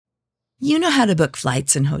You know how to book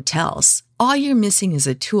flights and hotels. All you're missing is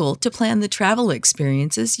a tool to plan the travel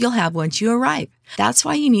experiences you'll have once you arrive. That's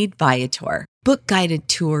why you need Viator. Book guided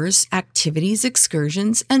tours, activities,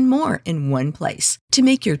 excursions, and more in one place to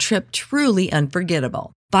make your trip truly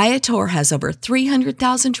unforgettable. Viator has over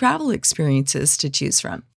 300,000 travel experiences to choose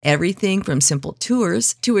from. Everything from simple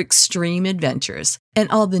tours to extreme adventures and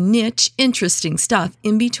all the niche, interesting stuff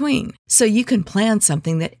in between. So you can plan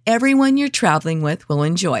something that everyone you're traveling with will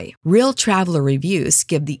enjoy. Real traveler reviews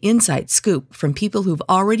give the inside scoop from people who've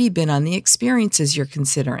already been on the experiences you're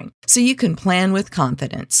considering. So you can plan with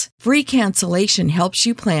confidence. Free cancellation helps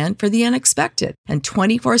you plan for the unexpected. And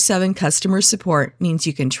 24/7 customer support means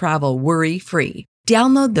you can travel worry-free.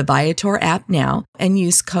 Download the Viator app now and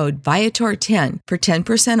use code Viator10 for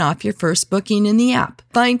 10% off your first booking in the app.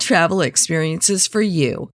 Find travel experiences for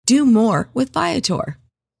you. Do more with Viator.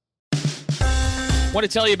 I want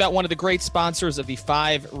to tell you about one of the great sponsors of the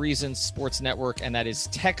 5 Reasons Sports Network, and that is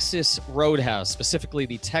Texas Roadhouse, specifically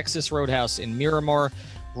the Texas Roadhouse in Miramar,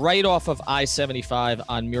 right off of I-75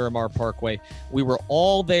 on Miramar Parkway. We were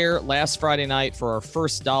all there last Friday night for our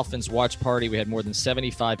first Dolphins watch party. We had more than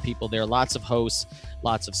 75 people there, lots of hosts,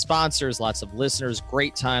 lots of sponsors, lots of listeners.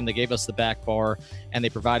 Great time. They gave us the back bar, and they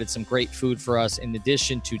provided some great food for us in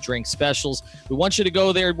addition to drink specials. We want you to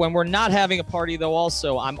go there when we're not having a party, though.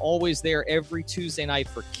 Also, I'm always there every Tuesday night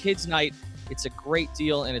for Kids Night. It's a great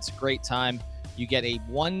deal, and it's a great time. You get a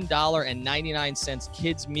 $1.99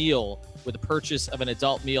 kids meal with the purchase of an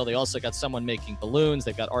adult meal. They also got someone making balloons.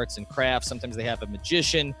 They've got arts and crafts. Sometimes they have a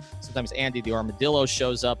magician. Sometimes Andy the Armadillo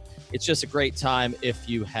shows up. It's just a great time if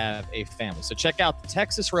you have a family. So check out the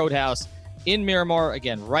Texas Roadhouse in Miramar.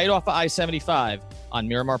 Again, right off of I-75 on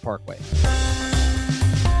Miramar Parkway.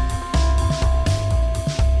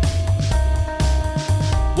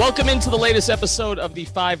 Welcome into the latest episode of the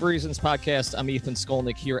 5 Reasons podcast. I'm Ethan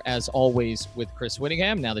Skolnick here, as always, with Chris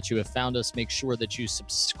Whittingham. Now that you have found us, make sure that you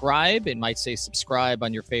subscribe. It might say subscribe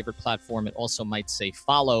on your favorite platform. It also might say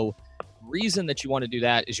follow. The reason that you want to do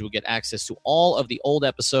that is you will get access to all of the old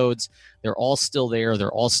episodes. They're all still there.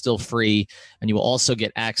 They're all still free. And you will also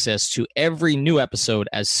get access to every new episode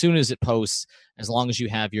as soon as it posts, as long as you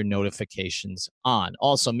have your notifications on.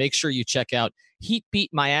 Also, make sure you check out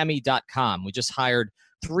heatbeatmiami.com. We just hired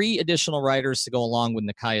 3 additional writers to go along with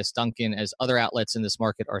Nekias Duncan, as other outlets in this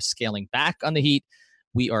market are scaling back on the Heat.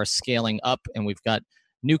 We are scaling up, and we've got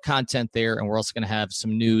new content there, and we're also going to have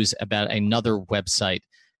some news about another website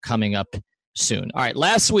coming up soon. All right,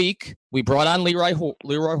 last week, we brought on Leroy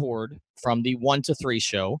Hoard from the 1 to 3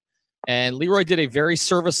 show, and Leroy did a very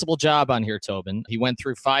serviceable job on here, Tobin. He went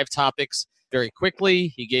through 5 topics very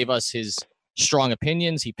quickly. He gave us his strong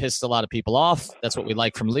opinions. He pissed a lot of people off. That's what we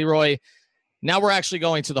like from Leroy. Now we're actually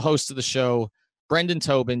going to the host of the show, Brendan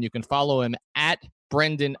Tobin. You can follow him at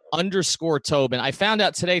Brendan_Tobin. I found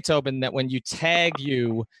out today, Tobin, that when you tag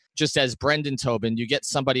you just as Brendan Tobin, you get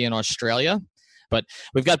somebody in Australia. But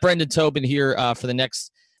we've got Brendan Tobin here for the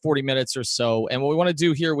next 40 minutes or so. And what we want to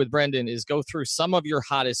do here with Brendan is go through some of your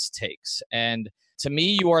hottest takes. And to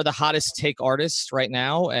me, you are the hottest take artist right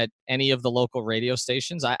now at any of the local radio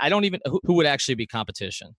stations. I don't even – who would actually be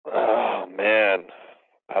competition? Oh, man.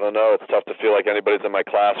 I don't know. It's tough to feel like anybody's in my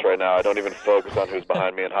class right now. I don't even focus on who's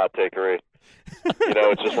behind me in hot takery. You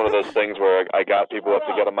know, it's just one of those things where I got people up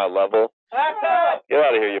to get on my level. Get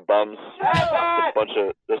out of here, you bums.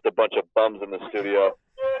 Just a bunch of bums in the studio.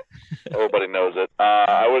 Everybody knows it.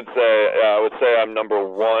 I would say I'm number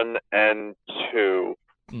 1 and 2.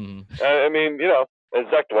 I mean, you know,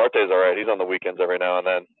 Zach Duarte's all right. He's on the weekends every now and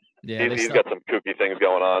then. Yeah, he's got some kooky things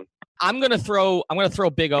going on. I'm gonna throw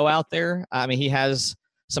Big O out there. I mean, he has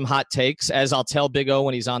some hot takes, as I'll tell Big O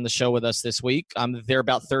when he's on the show with us this week. They're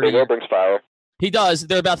about 30. Big O brings fire. He does.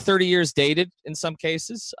 They're about 30 years dated in some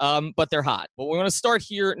cases, but they're hot. But we're going to start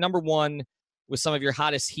here, number 1, with some of your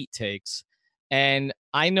hottest Heat takes. And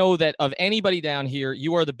I know that of anybody down here,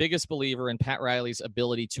 you are the biggest believer in Pat Riley's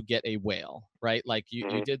ability to get a whale, right? Like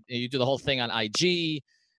you did the whole thing on IG.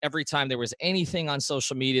 Every time there was anything on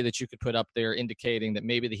social media that you could put up there indicating that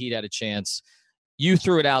maybe the Heat had a chance, you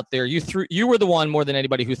threw it out there. You were the one more than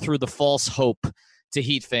anybody who threw the false hope to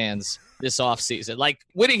Heat fans this offseason. Like,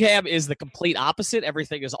 Whittingham is the complete opposite.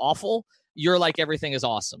 Everything is awful. You're like, everything is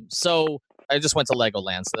awesome. So I just went to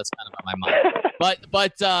Legoland, so that's kind of on my mind.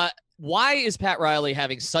 But why is Pat Riley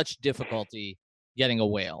having such difficulty getting a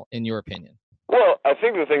whale, in your opinion? Well, I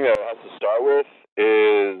think the thing that it has to start with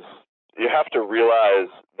is you have to realize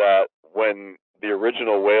that when the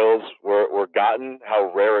original whales were gotten,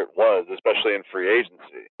 how rare it was, especially in free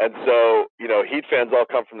agency. And so, you know, Heat fans all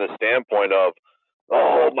come from the standpoint of,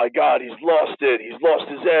 oh my God, he's lost it. He's lost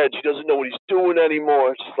his edge. He doesn't know what he's doing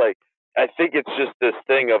anymore. It's just like, I think it's just this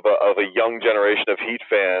thing of a young generation of Heat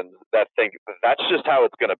fans that think that's just how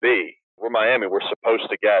it's going to be. We're Miami. We're supposed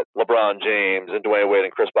to get LeBron James and Dwayne Wade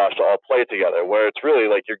and Chris Bosh to all play together, where it's really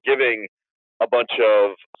like you're giving a bunch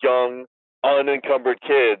of young, unencumbered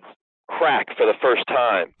kids crack for the first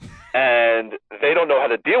time, and they don't know how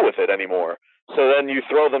to deal with it anymore. So then you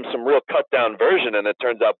throw them some real cut-down version, and it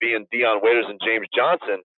turns out being Dion Waiters and James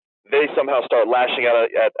Johnson, they somehow start lashing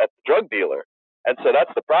out at the drug dealer. And so that's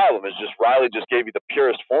the problem, is just Riley just gave you the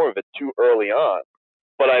purest form of it too early on.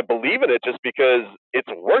 But I believe in it just because it's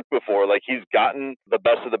worked before. Like, he's gotten the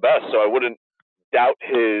best of the best, so I wouldn't doubt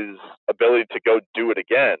his ability to go do it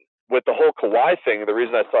again. With the whole Kawhi thing, the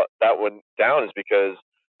reason I thought that went down is because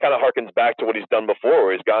it kind of harkens back to what he's done before,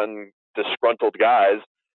 where he's gotten disgruntled guys,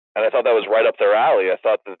 and I thought that was right up their alley. I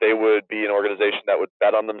thought that they would be an organization that would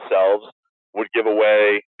bet on themselves, would give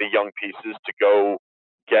away the young pieces to go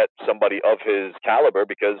get somebody of his caliber,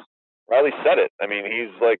 because Riley said it. I mean,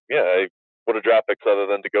 he's like, yeah, what are draft picks other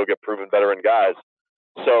than to go get proven veteran guys?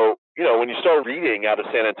 So, you know, when you start reading out of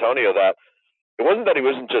San Antonio that it wasn't that he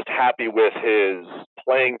wasn't just happy with his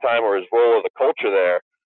playing time or his role or the culture there,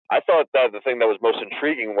 I thought that the thing that was most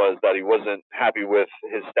intriguing was that he wasn't happy with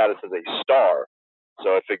his status as a star.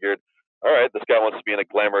 So I figured, all right, this guy wants to be in a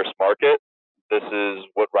glamorous market. This is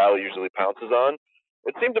what Riley usually pounces on.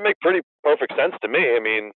 It seemed to make pretty perfect sense to me. I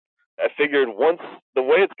mean, I figured once the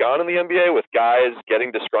way it's gone in the NBA with guys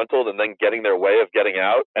getting disgruntled and then getting their way of getting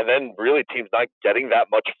out, and then really teams not getting that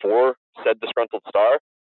much for said disgruntled star,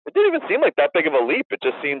 it didn't even seem like that big of a leap. It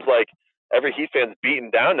just seems like every Heat fan's beaten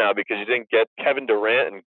down now because you didn't get Kevin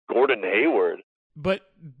Durant and Gordon Hayward. But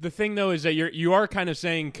the thing, though, is that you are kind of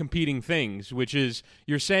saying competing things, which is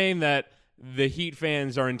you're saying that the Heat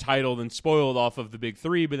fans are entitled and spoiled off of the big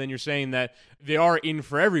three, but then you're saying that they are in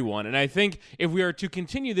for everyone. And I think if we are to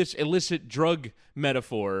continue this illicit drug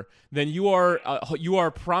metaphor, then you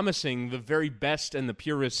are promising the very best and the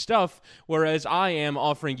purest stuff, whereas I am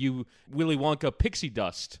offering you Willy Wonka pixie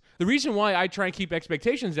dust. The reason why I try and keep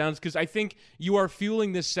expectations down is because I think you are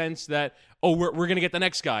fueling this sense that, oh, we're going to get the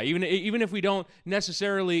next guy. Even if we don't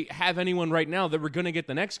necessarily have anyone right now, that we're going to get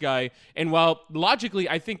the next guy. And while logically,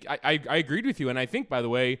 I think I agreed with you, and I think, by the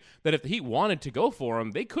way, that if the Heat wanted to go for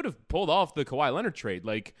him, they could have pulled off the Kawhi Leonard trade.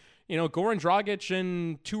 Like, you know, Goran Dragic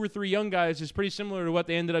and 2 or 3 young guys is pretty similar to what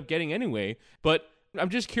they ended up getting anyway. But I'm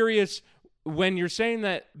just curious, when you're saying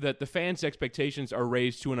that the fans' expectations are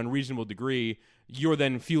raised to an unreasonable degree, you're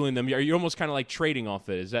then fueling them. You're almost kind of like trading off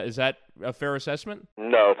it. Is that a fair assessment?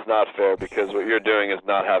 No, it's not fair, because what you're doing is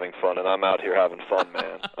not having fun, and I'm out here having fun,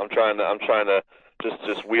 man. I'm trying to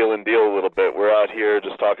just wheel and deal a little bit. We're out here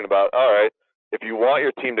just talking about, all right, if you want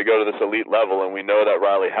your team to go to this elite level, and we know that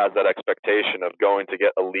Riley has that expectation of going to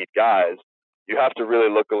get elite guys, you have to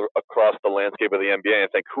really look across the landscape of the NBA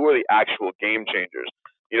and think, who are the actual game changers?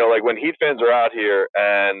 You know, like when Heat fans are out here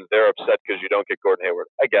and they're upset because you don't get Gordon Hayward,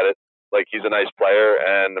 I get it. Like, he's a nice player,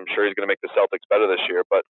 and I'm sure he's going to make the Celtics better this year,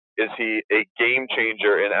 but is he a game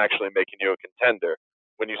changer in actually making you a contender?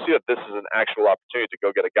 When you see that this is an actual opportunity to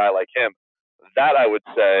go get a guy like him, that I would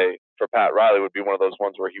say for Pat Riley would be one of those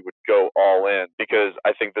ones where he would go all in, because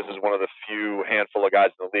I think this is one of the few handful of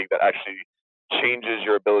guys in the league that actually changes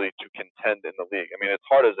your ability to contend in the league. I mean, it's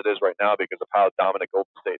hard as it is right now because of how dominant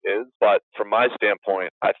Golden State is, but from my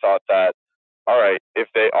standpoint, I thought that, all right, if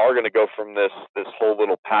they are going to go from this whole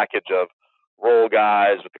little package of role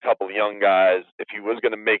guys with a couple of young guys, if he was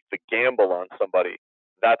going to make the gamble on somebody,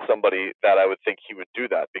 that's somebody that I would think he would do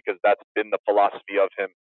that, because that's been the philosophy of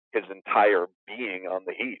him his entire being on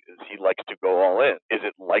the Heat, is he likes to go all in. Is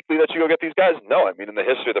it likely that you go get these guys? No. I mean, in the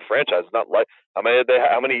history of the franchise, it's not like how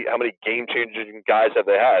many game changing guys have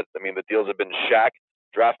they had? I mean, the deals have been Shaq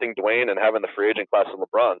drafting Dwayne and having the free agent class of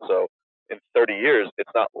LeBron. So in 30 years,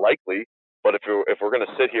 it's not likely. But if we're going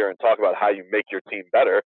to sit here and talk about how you make your team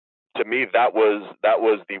better, to me that was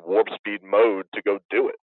the warp speed mode to go do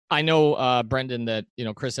it. I know, Brendan, that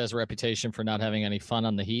Chris has a reputation for not having any fun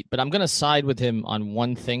on the Heat, but I'm going to side with him on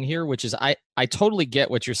one thing here, which is I totally get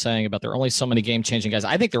what you're saying about there are only so many game-changing guys.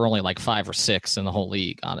 I think there are only like 5 or 6 in the whole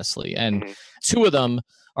league, honestly, and 2 of them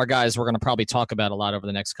are guys we're going to probably talk about a lot over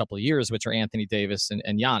the next couple of years, which are Anthony Davis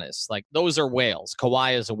and Giannis. Like, those are whales.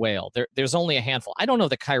 Kawhi is a whale. There's only a handful. I don't know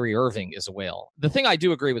that Kyrie Irving is a whale. The thing I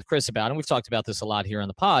do agree with Chris about, and we've talked about this a lot here on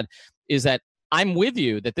the pod, is that I'm with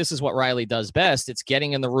you that this is what Riley does best. It's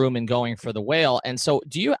getting in the room and going for the whale. And so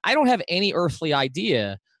I don't have any earthly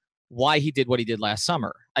idea why he did what he did last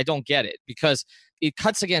summer. I don't get it, because it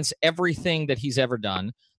cuts against everything that he's ever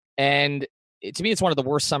done. And to me, it's one of the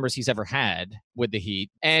worst summers he's ever had with the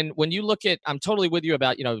Heat. And when you look at, I'm totally with you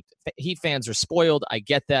about, Heat fans are spoiled. I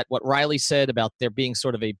get that. What Riley said about there being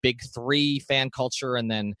sort of a big three fan culture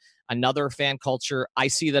and then another fan culture, I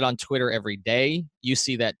see that on Twitter every day. You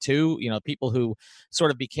see that too. People who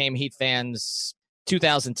sort of became Heat fans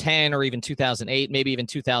 2010 or even 2008, maybe even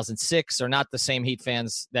 2006 are not the same Heat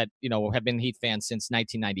fans that, have been Heat fans since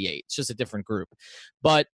 1998. It's just a different group.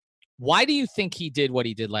 But why do you think he did what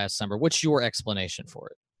he did last summer? What's your explanation for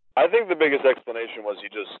it? I think the biggest explanation was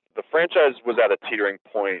the franchise was at a teetering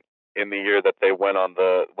point in the year that they went on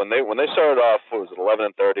when they started off, what was it,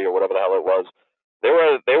 11-30 or whatever the hell it was. They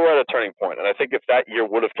were at a turning point, and I think if that year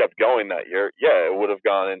would have kept going that year, it would have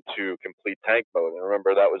gone into complete tank mode. And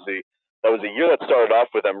remember, that was the year that started off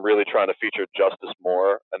with them really trying to feature Justice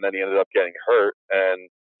more, and then he ended up getting hurt, and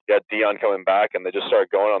you had Dion coming back, and they just started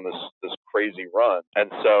going on this crazy run.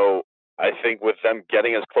 And so I think with them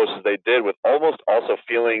getting as close as they did, with almost also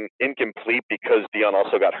feeling incomplete because Dion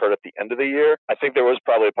also got hurt at the end of the year, I think there was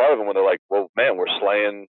probably a part of them when they're like, well, man, we're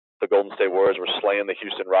slaying the Golden State Warriors, we're slaying the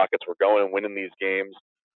Houston Rockets, we're going and winning these games.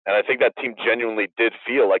 And I think that team genuinely did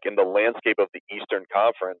feel like in the landscape of the Eastern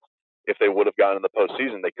Conference, if they would have gotten in the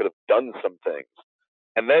postseason, they could have done some things.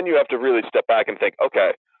 And then you have to really step back and think,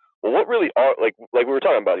 okay, well, what really are, like we were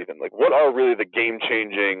talking about even, like what are really the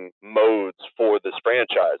game-changing modes for this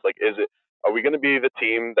franchise? Like, are we going to be the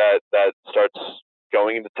team that starts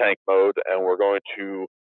going into tank mode and we're going to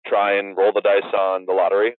try and roll the dice on the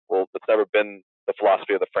lottery? Well, that's never been the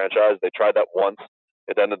philosophy of the franchise. They tried that once.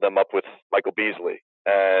 It ended them up with Michael Beasley.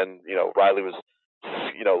 And, Riley was,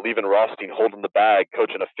 leaving Rothstein holding the bag,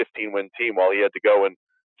 coaching a 15-win team while he had to go and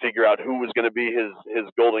figure out who was going to be his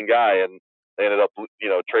golden guy. And they ended up,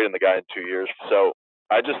 trading the guy in 2 years. So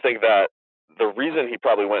I just think that the reason he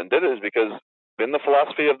probably went and did it is because it's been the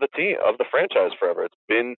philosophy of the team, of the franchise forever. It's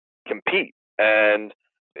been compete. And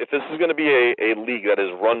if this is going to be a league that is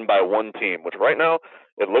run by one team, which right now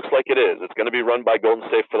it looks like it is, it's going to be run by Golden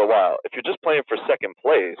State for a while. If you're just playing for second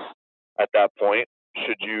place at that point,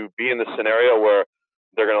 should you be in the scenario where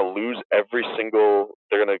they're going to lose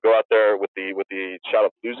they're going to go out there with the shot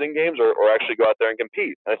of losing games or actually go out there and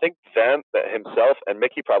compete? And I think himself and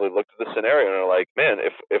Mickey probably looked at the scenario and are like, man,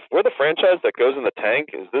 if we're the franchise that goes in the tank,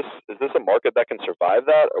 is this a market that can survive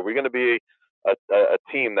that? Are we going to be a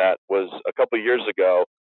team that was a couple of years ago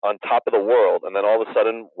on top of the world, and then all of a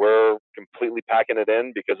sudden we're completely packing it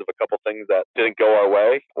in because of a couple things that didn't go our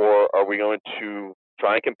way? Or are we going to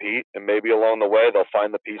try and compete, and maybe along the way they'll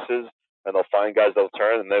find the pieces and they'll find guys that'll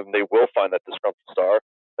turn, and then they will find that disgruntled star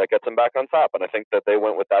that gets them back on top? And I think that they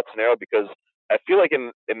went with that scenario because I feel like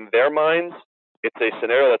in their minds, it's a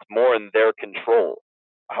scenario that's more in their control.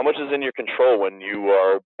 How much is in your control when you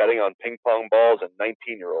are betting on ping pong balls and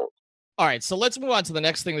 19-year-olds? All right, so let's move on to the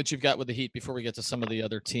next thing that you've got with the Heat before we get to some of the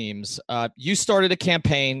other teams. You started a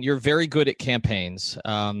campaign. You're very good at campaigns,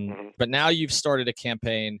 but now you've started a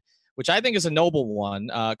campaign, which I think is a noble one.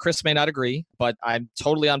 Chris may not agree, but I'm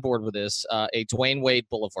totally on board with this, a Dwayne Wade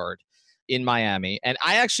Boulevard in Miami. And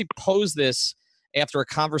I actually posed this after a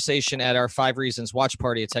conversation at our 5 Reasons watch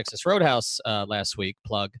party at Texas Roadhouse last week,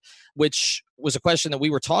 plug, which was a question that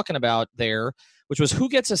we were talking about there, which was who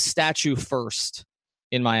gets a statue first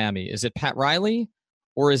in Miami? Is it Pat Riley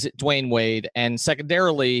or is it Dwayne Wade? And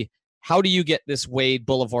secondarily, how do you get this Wade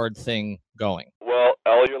Boulevard thing going? Well,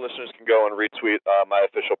 all your listeners can go and retweet my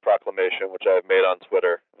official proclamation, which I've made on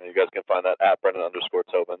Twitter. You guys can find that at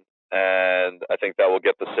Brennan_Tobin. And I think that will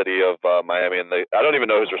get the city of Miami, and I don't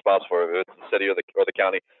even know who's responsible for it. If it's the city or the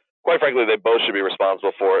county. Quite frankly, they both should be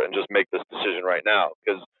responsible for it and just make this decision right now.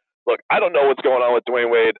 Because, look, I don't know what's going on with Dwayne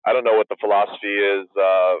Wade. I don't know what the philosophy is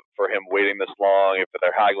for him waiting this long, if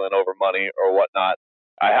they're haggling over money or whatnot.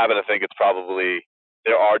 I happen to think it's probably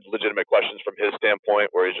there are legitimate questions from his standpoint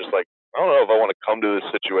where he's just like, I don't know if I want to come to this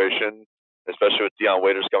situation, especially with Dion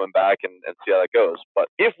Waiters coming back and see how that goes. But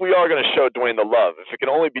if we are going to show Dwayne the love, if it can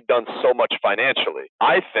only be done so much financially,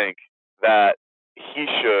 I think that he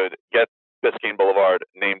should get Biscayne Boulevard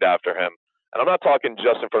named after him. And I'm not talking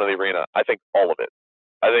just in front of the arena. I think all of it.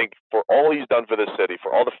 I think for all he's done for this city,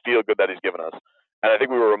 for all the feel good that he's given us, and I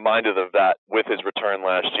think we were reminded of that with his return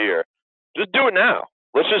last year. Just do it now.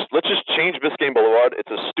 Let's just change Biscayne Boulevard.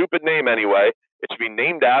 It's a stupid name anyway. It should be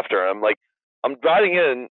named after him. Like, I'm driving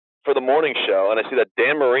in for the morning show and I see that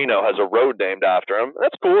Dan Marino has a road named after him.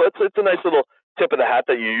 That's cool. It's a nice little tip of the hat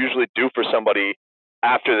that you usually do for somebody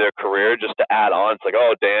after their career, just to add on. It's like,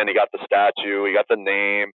 oh, Dan, he got the statue, he got the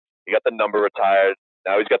name, he got the number retired.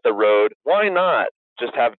 Now he's got the road. Why not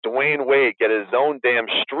just have Dwayne Wade get his own damn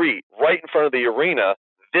street right in front of the arena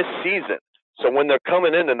this season? So when they're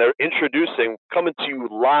coming in and they're coming to you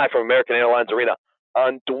live from American Airlines Arena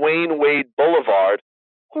on Dwayne Wade Boulevard,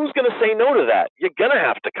 who's going to say no to that? You're going to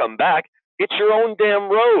have to come back. It's your own damn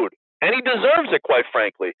road. And he deserves it, quite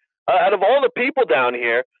frankly. Out of all the people down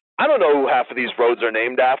here, I don't know who half of these roads are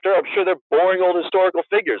named after. I'm sure they're boring old historical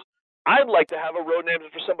figures. I'd like to have a road named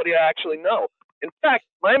for somebody I actually know. In fact,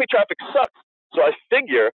 Miami traffic sucks. So I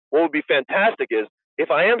figure what would be fantastic is if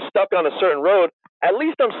I am stuck on a certain road, at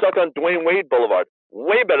least I'm stuck on Dwayne Wade Boulevard.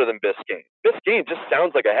 Way better than Biscayne. Biscayne just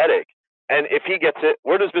sounds like a headache. And if he gets it,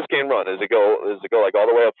 where does Biscayne run? Does it go like all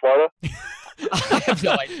the way up Florida? I have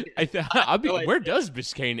no idea. Where does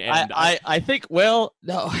Biscayne end? I think, well,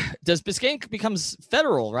 no. Does Biscayne becomes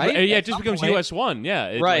federal, right? Yeah, it just becomes US 1. Yeah.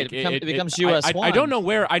 It becomes US 1. I don't know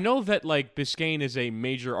where. I know that, like, Biscayne is a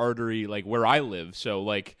major artery, like, where I live. So,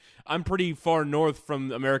 like, I'm pretty far north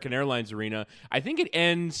from American Airlines Arena. I think it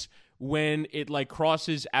ends when it, like,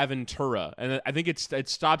 crosses Aventura. And I think it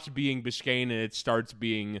stops being Biscayne and it starts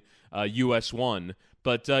being US 1.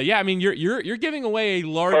 But yeah, I mean, you're giving away a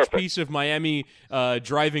large piece of Miami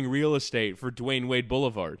driving real estate for Dwayne Wade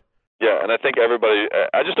Boulevard. Yeah, and I think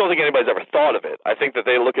I just don't think anybody's ever thought of it. I think that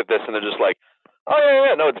they look at this and they're just like, oh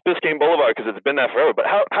yeah, no, it's Biscayne Boulevard because it's been that forever. But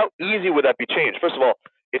how easy would that be changed? First of all,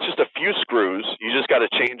 it's just a few screws. You just got to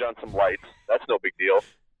change on some lights. That's no big deal.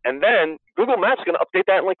 And then Google Maps is going to update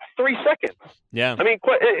that in like 3 seconds. Yeah. I mean,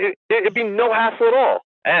 it'd be no hassle at all.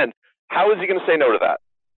 And how is he going to say no to that?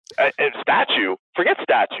 Forget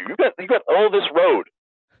statue. You got all this road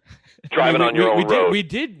driving on your own road. We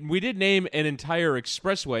did name an entire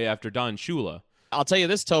expressway after Don Shula. I'll tell you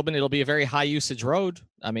this, Tobin, it'll be a very high usage road.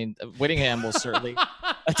 I mean, Whittingham will certainly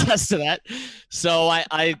attest to that. So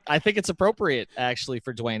I think it's appropriate actually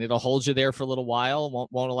for Dwayne. It'll hold you there for a little while,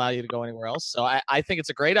 won't allow you to go anywhere else. So I think it's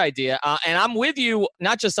a great idea. And I'm with you,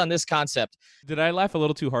 not just on this concept. Did I laugh a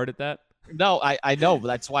little too hard at that? No, I know, but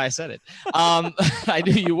that's why I said it. I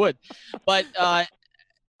knew you would. But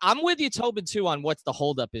I'm with you, Tobin, too, on what the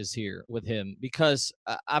holdup is here with him, because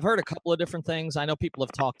I've heard a couple of different things. I know people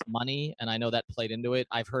have talked money, and I know that played into it.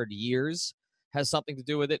 I've heard years has something to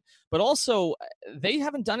do with it. But also, they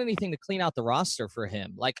haven't done anything to clean out the roster for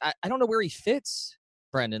him. Like, I don't know where he fits,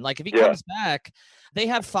 Brendan. Like, if he comes back, they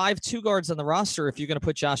have 5 2 guards on the roster. If you're going to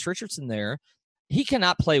put Josh Richardson there, he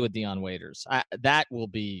cannot play with Dion Waiters. That will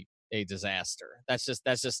be a disaster. That's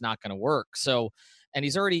just not going to work. So, and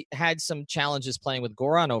he's already had some challenges playing with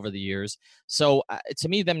Goran over the years. So to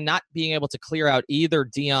me, them not being able to clear out either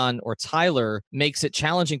Dion or Tyler makes it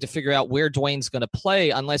challenging to figure out where Dwayne's going to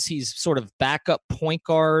play unless he's sort of backup point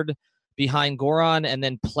guard behind Goran and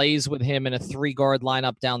then plays with him in a 3-guard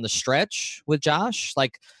lineup down the stretch with Josh.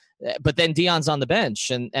 But then Dion's on the bench,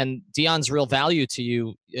 and Dion's real value to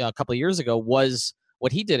you a couple of years ago was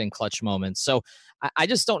what he did in clutch moments. So I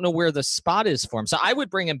just don't know where the spot is for him. So I would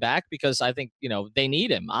bring him back because I think, they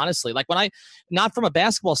need him, honestly. Like not from a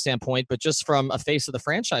basketball standpoint, but just from a face of the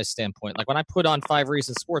franchise standpoint. Like when I put on 5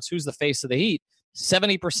 Reasons Sports, who's the face of the Heat?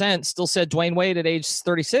 70% still said Dwayne Wade at age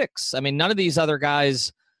 36. I mean, none of these other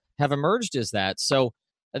guys have emerged as that. So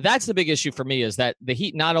that's the big issue for me, is that the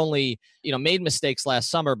Heat not only, made mistakes last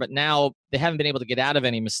summer, but now they haven't been able to get out of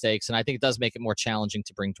any mistakes. And I think it does make it more challenging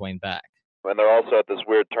to bring Dwayne back. And they're also at this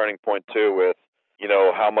weird turning point, too, with,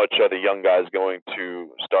 how much are the young guys going to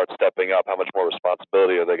start stepping up? How much more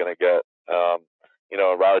responsibility are they going to get?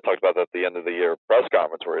 Riley talked about that at the end of the year press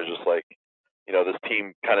conference, where it's just like, this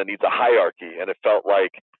team kind of needs a hierarchy. And it felt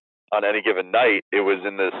like on any given night, it was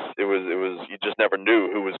you just never knew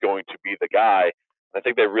who was going to be the guy. And I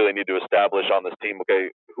think they really need to establish on this team, okay,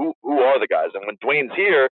 who are the guys? And when Dwayne's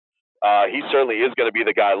here, he certainly is going to be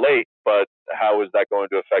the guy late, but how is that going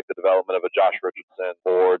to affect the development of a Josh Richardson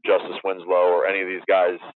or Justice Winslow or any of these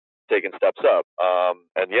guys taking steps up?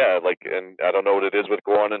 And I don't know what it is with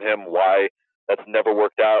Goran and him, why that's never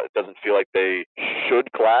worked out. It doesn't feel like they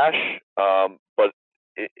should clash, but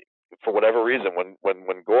for whatever reason,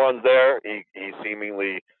 when Goran's there, he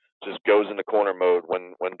seemingly just goes into corner mode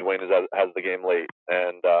when Dwayne has the game late.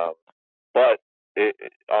 And but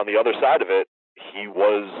on the other side of it, he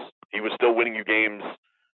was still winning you games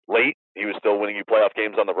late. He was still winning you playoff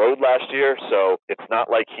games on the road last year. So it's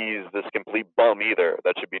not like he's this complete bum either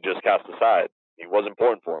that should be just cast aside. He was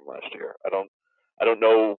important for him last year. I don't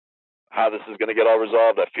know how this is going to get all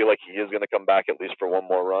resolved. I feel like he is going to come back at least for one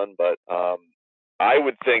more run. But I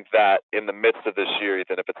would think that in the midst of this year,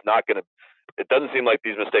 Ethan, if it's not going to, it doesn't seem like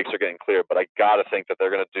these mistakes are getting clear, but I got to think that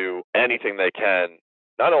they're going to do anything they can,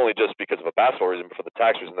 not only just because of a basketball reason, but for the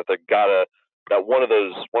tax reason, that one of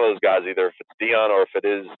those guys, either if it's Dion or if it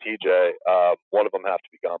is TJ, one of them have to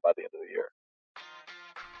be gone by the end of the year.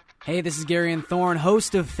 Hey, this is Gary Thorne,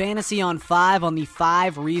 host of Fantasy on 5 on the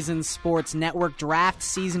 5 Reasons Sports Network. Draft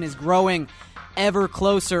season is growing ever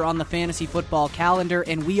closer on the fantasy football calendar,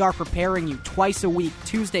 and we are preparing you twice a week,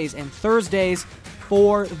 Tuesdays and Thursdays,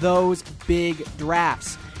 for those big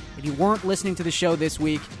drafts. If you weren't listening to the show this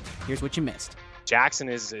week, here's what you missed. Jackson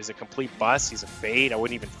is a complete bust. He's a fade. I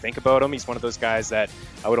wouldn't even think about him. He's one of those guys that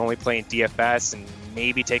I would only play in DFS and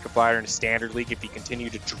maybe take a flyer in a standard league if he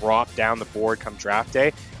continued to drop down the board come draft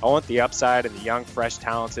day. I want the upside and the young, fresh,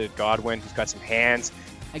 talented Godwin who's got some hands.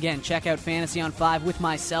 Again, check out Fantasy on 5 with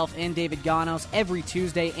myself and David Ganos every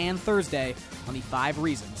Tuesday and Thursday on the 5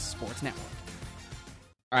 Reasons Sports Network.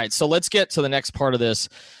 All right, so let's get to the next part of this.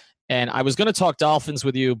 And I was going to talk Dolphins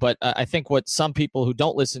with you, but I think what some people who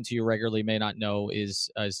don't listen to you regularly may not know is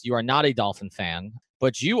you are not a Dolphin fan,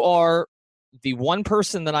 but you are the one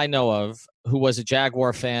person that I know of who was a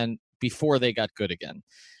Jaguar fan before they got good again.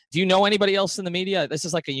 Do you know anybody else in the media? This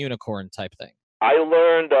is like a unicorn type thing. I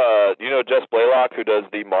learned, Jess Blaylock, who does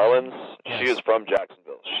the Marlins. Yes. She is from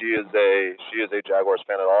Jacksonville. She is a Jaguars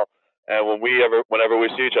fan at all. And whenever we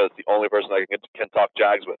see each other, it's the only person I can talk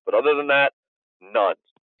Jags with. But other than that, none.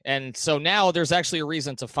 And so now there's actually a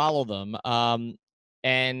reason to follow them.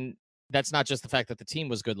 And that's not just the fact that the team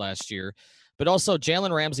was good last year, but also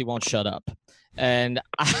Jalen Ramsey won't shut up. And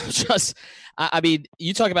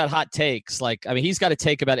you talk about hot takes. He's got a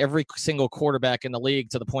take about every single quarterback in the league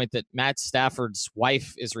to the point that Matt Stafford's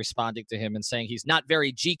wife is responding to him and saying he's not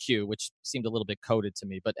very GQ, which seemed a little bit coded to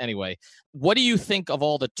me. But anyway, what do you think of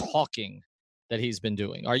all the talking that he's been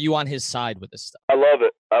doing? Are you on his side with this stuff? I love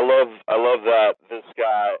it. I love that this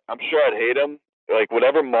guy, I'm sure I'd hate him. Like,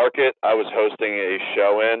 whatever market I was hosting a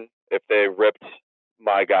show in, if they ripped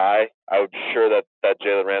my guy, I was sure that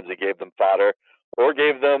Jalen Ramsey gave them fodder or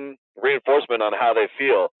gave them reinforcement on how they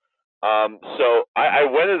feel. So I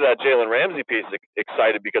went into that Jalen Ramsey piece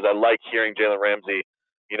excited because I like hearing Jalen Ramsey,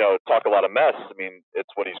 talk a lot of mess. I mean, it's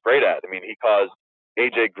what he's great at. I mean, he caused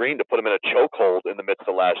AJ Green to put him in a chokehold in the midst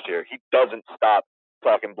of last year. He doesn't stop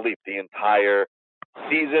talking bleep the entire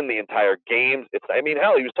season, the entire games.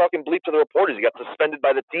 Hell, he was talking bleep to the reporters. He got suspended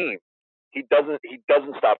by the team. He doesn't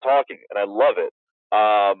stop talking, and I love it.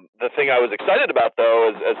 The thing I was excited about,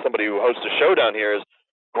 though, as somebody who hosts a show down here, is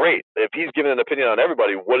great. If he's giving an opinion on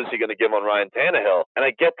everybody, what is he going to give on Ryan Tannehill? And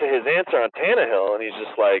I get to his answer on Tannehill, and he's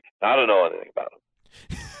just like, I don't know anything about him.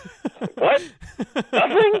 What?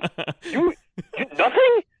 Nothing? You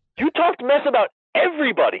nothing? You talked mess about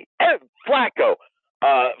everybody. Flacco,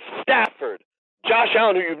 Stafford, Josh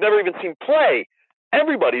Allen, who you've never even seen play.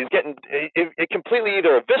 Everybody is getting it completely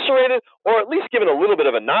either eviscerated or at least given a little bit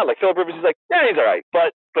of a nod. Like Philip Rivers, he's like, yeah, he's all right.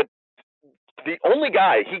 But the only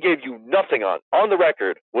guy he gave you nothing on the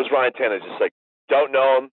record was Ryan Tannehill. Just like, don't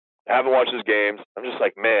know him, haven't watched his games. I'm just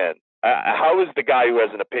like, man, how is the guy who has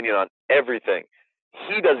an opinion on everything?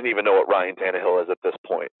 He doesn't even know what Ryan Tannehill is at this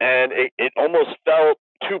point. And it almost felt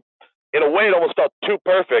in a way, it almost felt too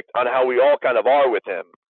perfect on how we all kind of are with him.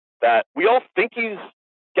 That we all think he's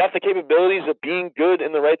got the capabilities of being good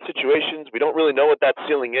in the right situations. We don't really know what that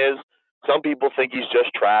ceiling is. Some people think he's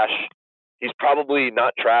just trash. He's probably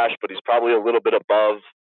not trash, but he's probably a little bit above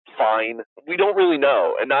fine. We don't really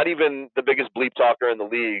know. And not even the biggest bleep talker in the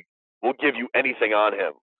league will give you anything on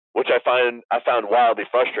him, which I found wildly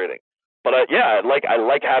frustrating. But I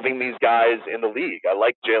like having these guys in the league. I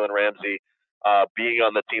like Jalen Ramsey being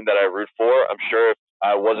on the team that I root for. I'm sure if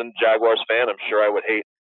I wasn't a Jaguars fan, I'm sure I would hate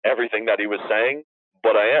everything that he was saying,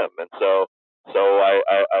 but I am. And so I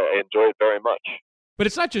enjoy it very much. But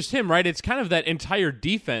it's not just him, right? It's kind of that entire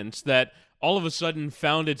defense that all of a sudden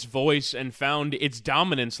found its voice and found its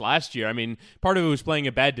dominance last year. I mean, part of it was playing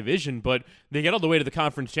a bad division, but they get all the way to the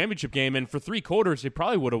conference championship game, and for 3 quarters, they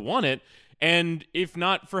probably would have won it. And if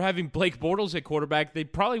not for having Blake Bortles at quarterback, they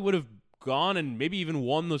probably would have gone and maybe even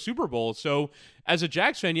won the Super Bowl. So as a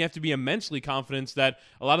Jags fan, you have to be immensely confident that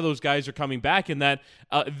a lot of those guys are coming back and that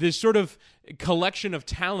this sort of collection of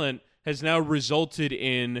talent has now resulted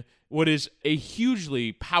in what is a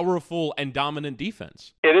hugely powerful and dominant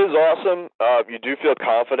defense. It is awesome. You do feel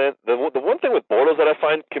confident. The one thing with Bortles that I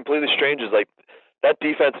find completely strange is like that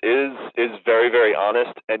defense is very, very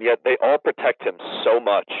honest, and yet they all protect him so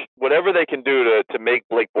much. Whatever they can do to make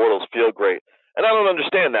Blake Bortles feel great. And I don't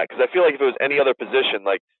understand that because I feel like if it was any other position,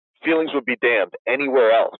 like feelings would be damned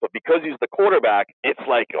anywhere else. But because he's the quarterback, it's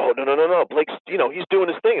like, oh, no. Blake's, he's doing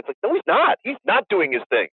his thing. It's like, no, he's not. He's not doing his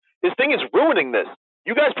thing. His thing is ruining this.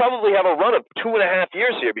 You guys probably have a run of 2.5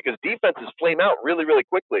 years here because defenses flame out really, really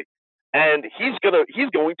quickly. And he's going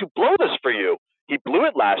to blow this for you. He blew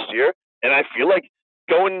it last year. And I feel like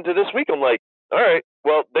going into this week, I'm like, all right,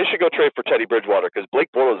 well, they should go trade for Teddy Bridgewater because Blake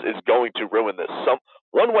Bortles is going to ruin this.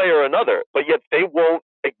 one way or another, but yet they won't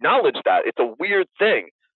acknowledge that. It's a weird thing.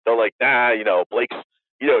 They're like, nah, Blake's,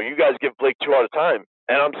 you guys give Blake 2 out of time.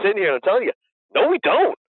 And I'm sitting here and I'm telling you, no, we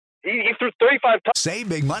don't. He threw 35 times. Save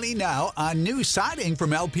big money now on new siding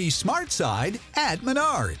from LP SmartSide at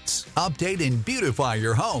Menards. Update and beautify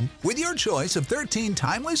your home with your choice of 13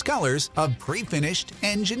 timeless colors of pre-finished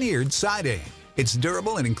engineered siding. It's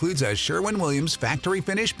durable and includes a Sherwin-Williams factory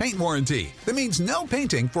finish paint warranty that means no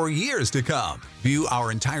painting for years to come. View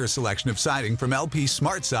our entire selection of siding from LP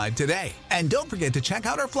SmartSide today. And don't forget to check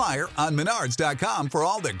out our flyer on Menards.com for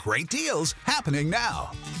all the great deals happening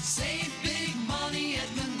now. Save big money at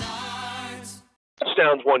Menards.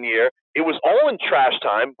 Touchdowns one year. It was all in trash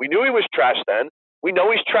time. We knew he was trash then. We know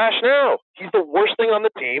he's trash now. He's the worst thing on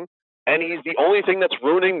the team, and he's the only thing that's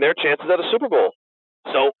ruining their chances at a Super Bowl.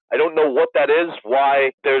 So I don't know what that is, why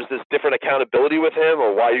there's this different accountability with him,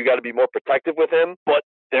 or why you got to be more protective with him. But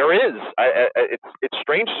there is. It's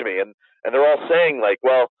strange to me, and they're all saying like,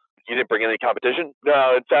 "Well, you didn't bring any competition."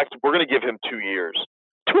 No, in fact, we're going to give him 2 years.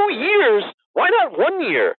 2 years? Why not 1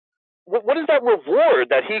 year? What is that reward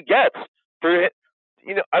that he gets for?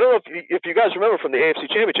 I don't know if you guys remember from the AFC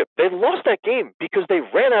Championship, they lost that game because they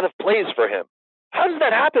ran out of plays for him. How does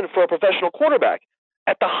that happen for a professional quarterback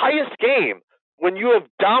at the highest game? When you have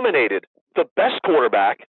dominated the best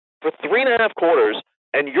quarterback for 3.5 quarters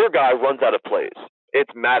and your guy runs out of plays, it's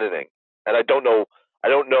maddening. And I don't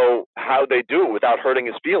know how they do it without hurting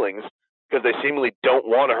his feelings, because they seemingly don't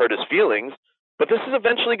want to hurt his feelings. But this is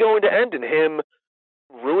eventually going to end in him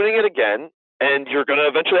ruining it again, and you're going to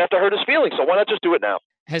eventually have to hurt his feelings. So why not just do it now?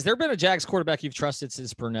 Has there been a Jags quarterback you've trusted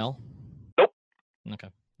since Purnell? Nope. Okay.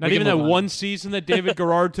 Not even that one season that David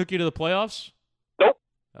Garrard took you to the playoffs? Nope.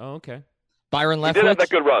 Oh, okay. Byron Leftwich? He did have that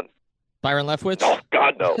good run. Byron Leftwich? Oh,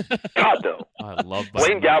 God, no. God, no. I love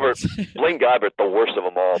Blaine Gabbert. Blaine Gabbert, the worst of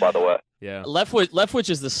them all, by the way. Yeah. Leftwich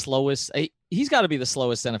is the slowest. He's got to be the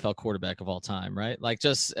slowest NFL quarterback of all time, right? Like,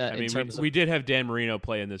 just we did have Dan Marino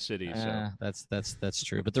play in this city. So that's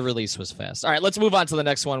true. But the release was fast. All right, let's move on to the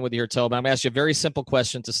next one with your Tobin. I'm going to ask you a very simple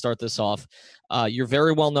question to start this off. You're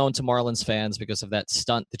very well known to Marlins fans because of that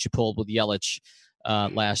stunt that you pulled with Yelich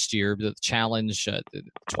last year, the challenge,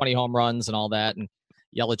 20 home runs and all that. And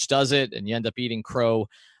Yelich does it, and you end up eating crow.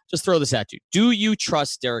 Just throw this at you. Do you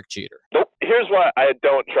trust Derek Jeter? Nope. Here's why I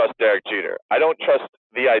don't trust Derek Jeter. I don't trust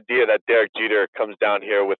the idea that Derek Jeter comes down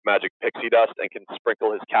here with magic pixie dust and can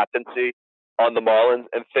sprinkle his captaincy on the Marlins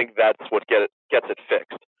and think that's what gets it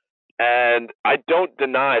fixed. And I don't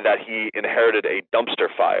deny that he inherited a dumpster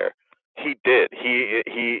fire. He did.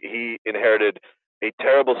 He inherited a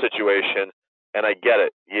terrible situation. And I get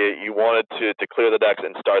it. You wanted to clear the decks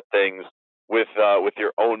and start things with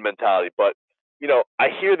your own mentality. But I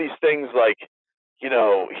hear these things like,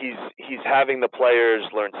 he's having the players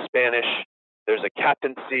learn Spanish. There's a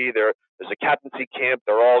captaincy. There's a captaincy camp.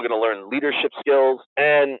 They're all going to learn leadership skills.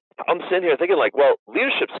 And I'm sitting here thinking like, well,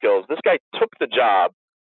 leadership skills. This guy took the job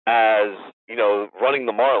as running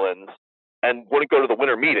the Marlins and wouldn't go to the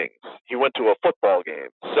winter meetings. He went to a football game.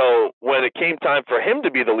 So when it came time for him to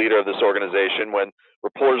be the leader of this organization, when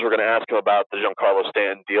reporters were going to ask him about the Giancarlo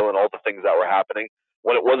Stanton deal and all the things that were happening,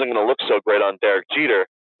 when it wasn't going to look so great on Derek Jeter,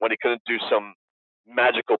 when he couldn't do some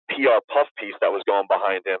magical PR puff piece that was going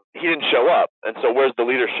behind him, he didn't show up. And so where's the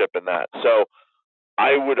leadership in that? So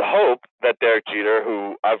I would hope that Derek Jeter,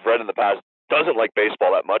 who I've read in the past doesn't like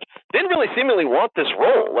baseball that much, didn't really seemingly want this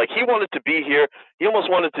role. Like, he wanted to be here. He almost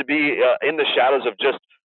wanted to be in the shadows of just,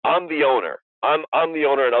 I'm the owner. I'm the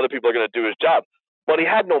owner, and other people are going to do his job. But he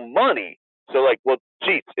had no money. So, like, well,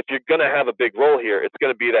 geez, if you're going to have a big role here, it's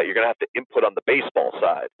going to be that you're going to have to input on the baseball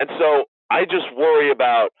side. And so I just worry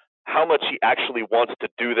about how much he actually wants to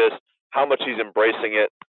do this, how much he's embracing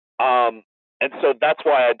it. And so that's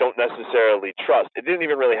why I don't necessarily trust. It didn't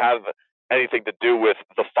even really have anything to do with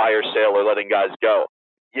the fire sale or letting guys go.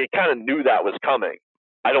 You kind of knew that was coming.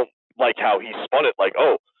 I don't like how he spun it like,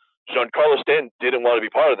 oh, Giancarlo Stanton didn't want to be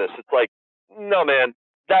part of this. It's like, no, man,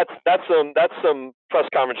 that's some press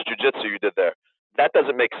conference jiu-jitsu you did there. That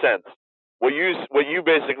doesn't make sense. What you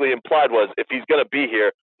basically implied was, if he's going to be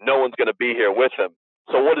here, no one's going to be here with him.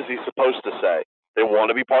 So what is he supposed to say? They want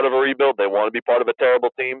to be part of a rebuild. They want to be part of a terrible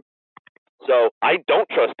team. So I don't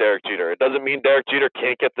trust Derek Jeter. It doesn't mean Derek Jeter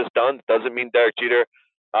can't get this done. It doesn't mean Derek Jeter,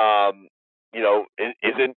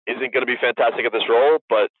 isn't going to be fantastic at this role.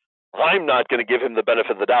 But I'm not going to give him the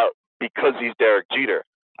benefit of the doubt because he's Derek Jeter.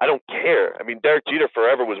 I don't care. I mean, Derek Jeter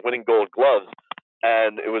forever was winning Gold Gloves,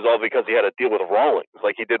 and it was all because he had a deal with Rawlings.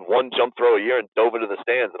 Like, he did one jump throw a year and dove into the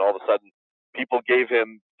stands, and all of a sudden people gave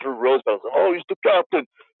him through rose petals. Oh, he's the captain.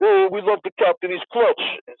 Oh, we love the captain. He's clutch.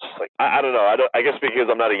 It's just like I don't know. I guess because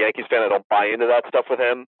I'm not a Yankees fan, I don't buy into that stuff with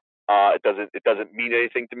him. It doesn't mean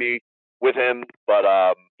anything to me with him. But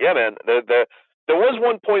yeah, man, there was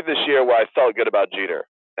one point this year where I felt good about Jeter,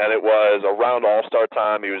 and it was around All-Star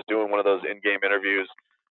time. He was doing one of those in-game interviews,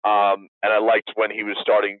 and I liked when he was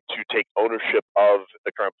starting to take ownership of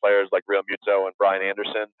the current players like Real Muto and Brian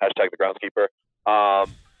Anderson, hashtag the groundskeeper.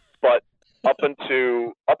 But up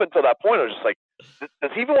until that point, I was just like,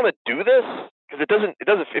 does he even want to do this? Because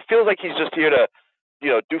it feels like he's just here to,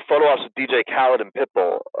 do photo ops with DJ Khaled and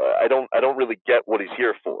Pitbull. I don't really get what he's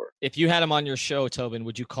here for. If you had him on your show, Tobin,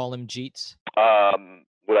 would you call him Jeets?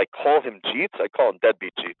 Would I call him Jeets? I'd call him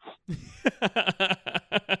Deadbeat Jeets.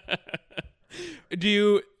 Do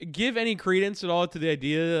you give any credence at all to the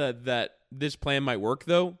idea that this plan might work,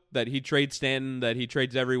 though? That he trades Stanton, that he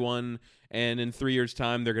trades everyone, and in 3 years'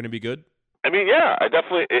 time they're going to be good? I mean, yeah, it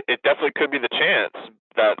definitely could be the chance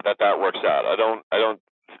that works out.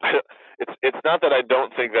 It's not that I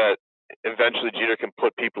don't think that eventually Jeter can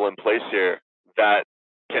put people in place here that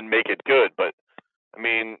can make it good, but I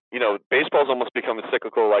mean, baseball's almost become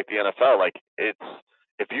cyclical like the NFL. Like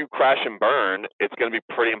if you crash and burn, it's going to be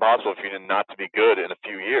pretty impossible for you not to be good in a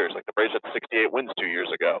few years. Like the Braves had 68 wins 2 years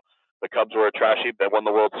ago. The Cubs were a trash heap that won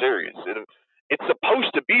the World Series. It's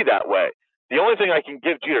supposed to be that way. The only thing I can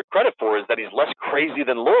give Jeter credit for is that he's less crazy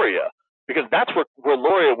than Loria, because that's where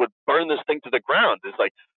Loria would burn this thing to the ground. It's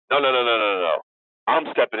like, no. I'm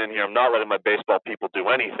stepping in here. I'm not letting my baseball people do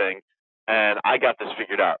anything, and I got this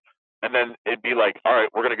figured out. And then it'd be like, all right,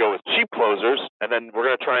 we're going to go with cheap closers, and then we're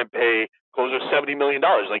going to try and pay closers $70 million.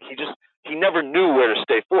 Like he never knew where to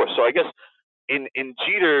stay for. So I guess in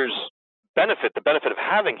Jeter's benefit, the benefit of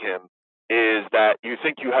having him is that you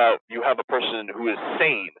think you have a person who is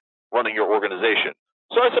sane running your organization.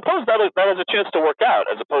 So I suppose that has a chance to work out,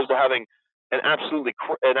 as opposed to having an absolute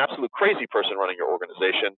crazy person running your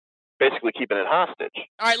organization, basically keeping it hostage.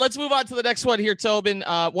 All right, let's move on to the next one here, Tobin.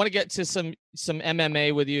 Want to get to some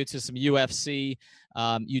MMA with you, to some UFC.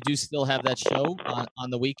 You do still have that show on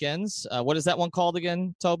the weekends. What is that one called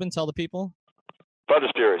again, Tobin? Tell the people.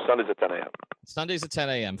 Fighters Fury, Sundays at 10 a.m. Sundays at 10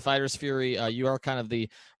 a.m. Fighters Fury. You are kind of the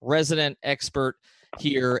resident expert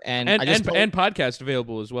here, and podcast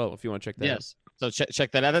available as well if you want to check that out. Yes. So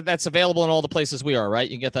check that out. That's available in all the places we are, right?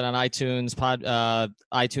 You can get that on iTunes,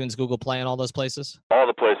 iTunes, Google Play, and all those places. All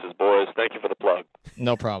the places, boys. Thank you for the plug.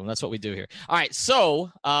 No problem. That's what we do here. All right. So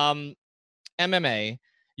MMA,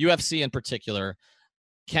 UFC in particular,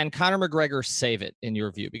 can Conor McGregor save it in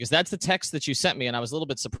your view? Because that's the text that you sent me, and I was a little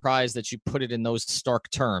bit surprised that you put it in those stark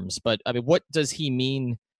terms. But I mean, what does he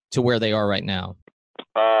mean to where they are right now?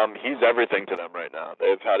 He's everything to them right now.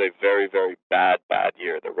 They've had a very, very bad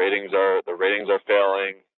year. The ratings are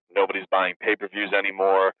failing. Nobody's buying pay-per-views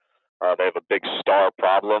anymore. They have a big star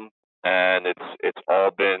problem, and it's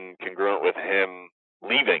all been congruent with him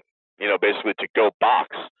leaving. Basically to go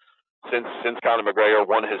box. Since Conor McGregor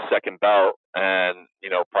won his second belt, and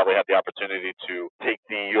probably had the opportunity to take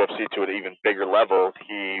the UFC to an even bigger level,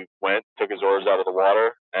 he took his oars out of the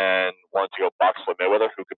water, and wanted to go box Floyd Mayweather.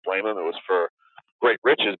 Who could blame him? It was for great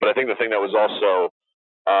riches. But I think the thing that was also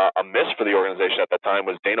a miss for the organization at that time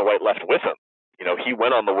was Dana White left with him. He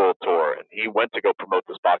went on the world tour, and he went to go promote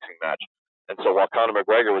this boxing match. And so while Conor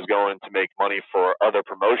McGregor was going to make money for other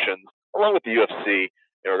promotions, along with the UFC,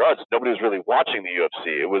 in regards, nobody was really watching the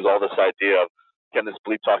UFC. It was all this idea of, can this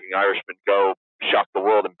bleep-talking Irishman go shock the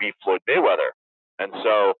world and beat Floyd Mayweather? And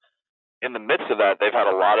so in the midst of that, they've had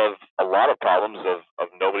a lot of problems of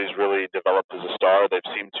nobody's really developed as a star. They've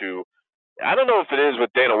seemed to, I don't know if it is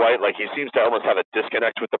with Dana White, like he seems to almost have a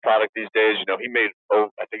disconnect with the product these days. He made,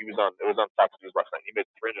 I think it was on Fox News last night. He made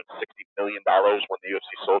 $360 million when the UFC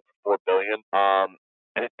sold for $4 billion.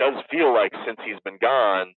 And it does feel like since he's been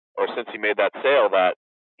gone, or since he made that sale, that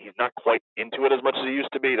he's not quite into it as much as he used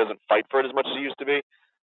to be. He doesn't fight for it as much as he used to be.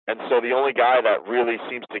 And so the only guy that really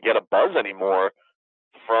seems to get a buzz anymore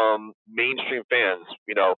from mainstream fans,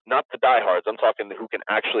 not the diehards, I'm talking who can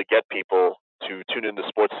actually get people to tune into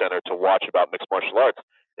SportsCenter to watch about mixed martial arts,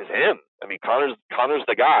 is him. I mean, Conor's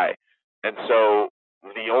the guy. And so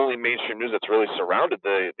the only mainstream news that's really surrounded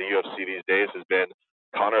the UFC these days has been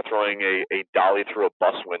Conor throwing a dolly through a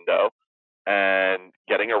bus window and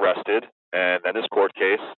getting arrested, and then his court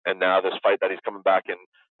case, and now this fight that he's coming back in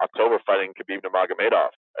October fighting Khabib Nurmagomedov.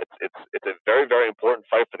 It's a very, very important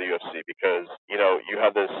fight for the UFC, because you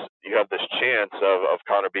have this chance of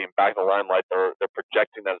Conor being back in the limelight. They're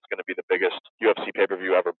projecting that it's going to be the biggest UFC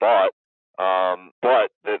pay-per-view ever bought. But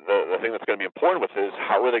the thing that's going to be important with it is,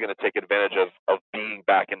 how are they going to take advantage of being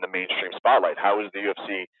back in the mainstream spotlight? How is the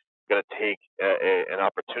UFC going to take an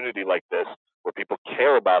opportunity like this where people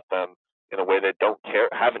care about them in a way they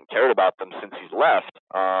haven't cared about them since he's left,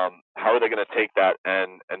 how are they going to take that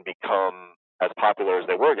and become as popular as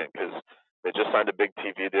they were again? Because they just signed a big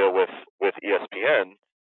TV deal with ESPN,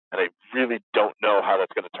 and I really don't know how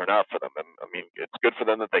that's going to turn out for them. And I mean, it's good for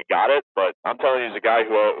them that they got it, but I'm telling you, as a guy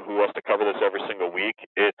who has to cover this every single week,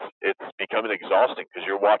 it's becoming exhausting because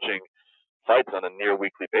you're watching fights on a near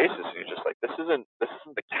weekly basis, and you're just like, this isn't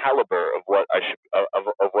the caliber of what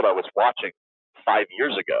of what I was watching 5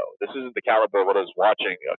 years ago. This isn't the caliber of what I was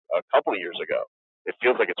watching a couple of years ago. It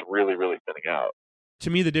feels like it's really, really thinning out. To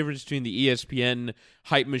me, the difference between the ESPN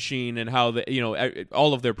hype machine and how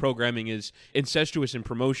all of their programming is incestuous in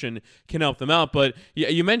promotion can help them out. But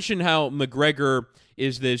you mentioned how McGregor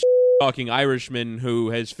is this talking Irishman who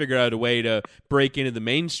has figured out a way to break into the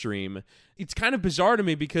mainstream. It's kind of bizarre to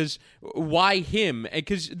me because why him?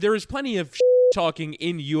 Because there is plenty of talking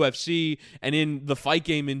in UFC and in the fight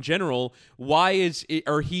game in general. Why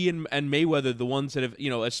are he and Mayweather the ones that have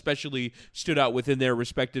especially stood out within their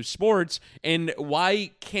respective sports? And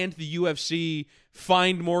why can't the UFC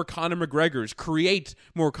find more Conor McGregors, create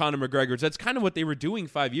more Conor McGregors? That's kind of what they were doing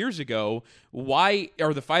 5 years ago. Why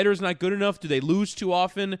are the fighters not good enough? Do they lose too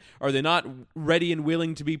often? Are they not ready and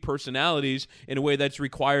willing to be personalities in a way that's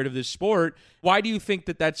required of this sport? Why do you think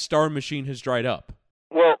that star machine has dried up?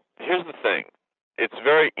 Well, here's the thing. It's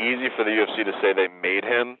very easy for the UFC to say they made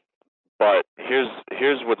him, but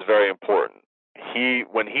here's what's very important.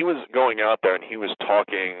 When he was going out there and he was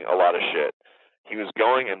talking a lot of shit, he was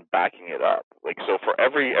going and backing it up. Like, so for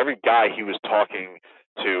every guy he was talking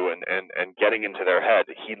to and getting into their head,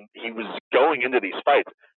 he was going into these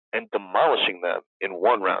fights and demolishing them in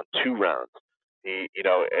 1 round, 2 rounds.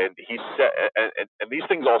 And he said, and these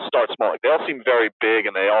things all start small. Like, they all seem very big,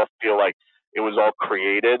 and they all feel like it was all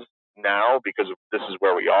created now because this is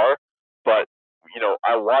where we are. But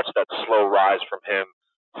I watched that slow rise from him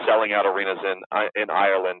selling out arenas in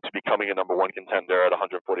Ireland to becoming a number 1 contender at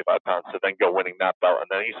 145 pounds, to then go winning that belt. And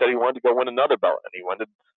then he said he wanted to go win another belt, and he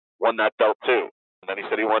won that belt too. And then he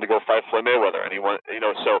said he wanted to go fight Floyd Mayweather, and he won.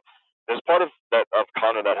 So there's part of that of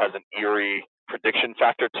Conor that has an eerie prediction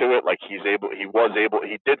factor to it. Like, he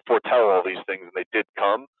did foretell all these things, and they did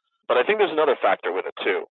come. But I think there's another factor with it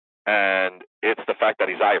too, and it's the fact that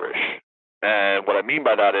he's Irish. And what I mean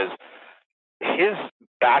by that is his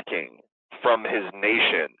backing from his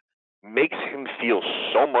nation makes him feel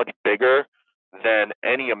so much bigger than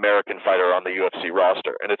any American fighter on the UFC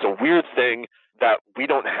roster. And it's a weird thing that we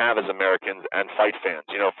don't have as Americans and fight fans.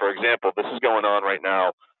 For example, this is going on right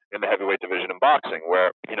now in the heavyweight division in boxing,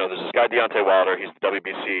 where, there's this guy, Deontay Wilder. He's the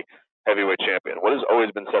WBC heavyweight champion. What has always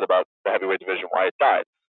been said about the heavyweight division, why it died?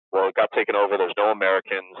 Well, it got taken over. There's no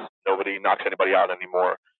Americans. Nobody knocks anybody out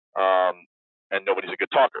anymore. And nobody's a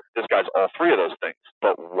good talker. This guy's all 3 of those things.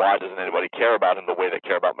 But why doesn't anybody care about him the way they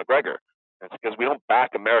care about McGregor? And it's because we don't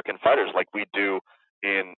back American fighters like we do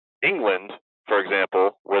in England, for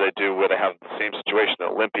example, where they have the same situation.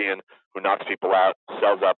 An Olympian who knocks people out,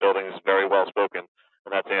 sells out buildings, very well spoken,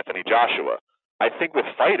 and that's Anthony Joshua. I think with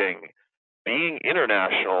fighting, being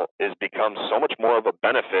international has become so much more of a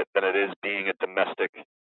benefit than it is being a domestic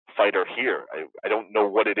fighter here. I don't know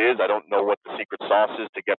what it is. I don't know what the secret sauce is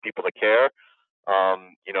to get people to care.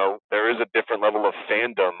 There is a different level of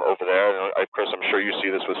fandom over there. Chris, I'm sure you see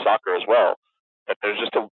this with soccer as well, that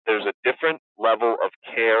there's a different level of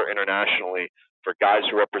care internationally for guys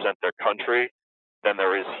who represent their country than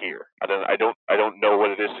there is here. I don't know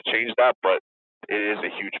what it is to change that, but it is a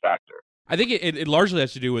huge factor. I think it largely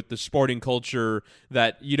has to do with the sporting culture,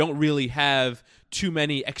 that you don't really have too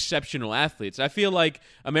many exceptional athletes. I feel like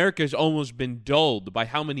America's almost been dulled by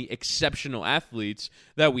how many exceptional athletes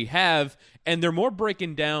that we have, and they're more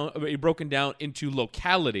broken down into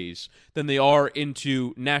localities than they are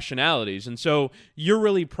into nationalities. And so you're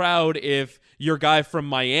really proud if your guy from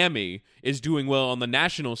Miami is doing well on the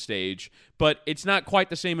national stage, but it's not quite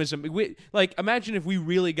the same as imagine if we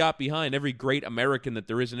really got behind every great American that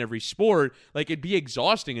there is in every sport. It'd be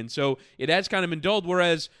exhausting. And so it has kind of been dulled,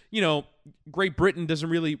 whereas Great Britain doesn't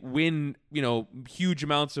really win huge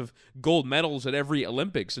amounts of gold medals at every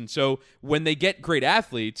Olympics. And so when they get great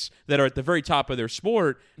athletes that are at the very top of their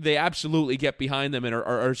sport, they absolutely get behind them and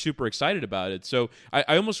are super excited about it. So I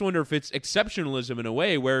almost wonder if it's exceptionalism in a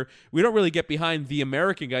way, where we don't really get behind the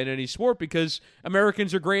American guy in any sport because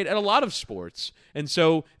Americans are great at a lot of sports. And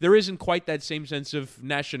so there isn't quite that same sense of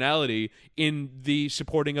nationality in the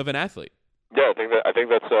supporting of an athlete. Yeah, I think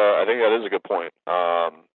that is a good point.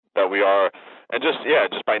 That we are, and just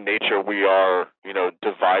by nature we are,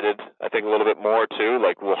 divided. I think a little bit more too.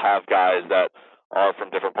 Like, we'll have guys that are from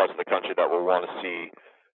different parts of the country that will want to see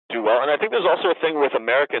do well. And I think there's also a thing with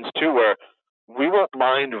Americans too, where we won't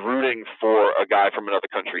mind rooting for a guy from another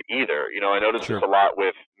country either. You know, I noticed this a lot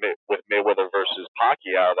with Mayweather versus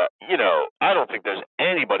Pacquiao. That, you know, I don't think there's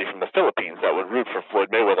anybody from the Philippines that would root for Floyd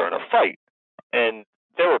Mayweather in a fight. And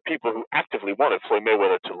there were people who actively wanted Floyd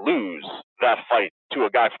Mayweather to lose that fight to a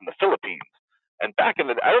guy from the Philippines. And I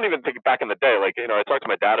don't even think back in the day, like, you know, I talked to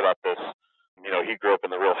my dad about this. You know, he grew up in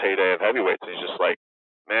the real heyday of heavyweights, and he's just like,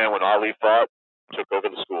 man, when Ali fought, took over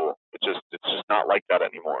the school. It's just not like that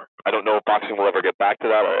anymore. I don't know if boxing will ever get back to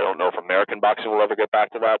that. I don't know if American boxing will ever get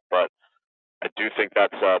back to that, but I do think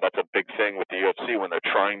that's a big thing with the UFC when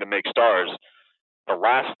they're trying to make stars. The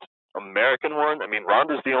last American one, I mean,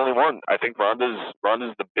 Ronda's the only one. I think Ronda's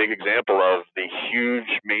the big example of the huge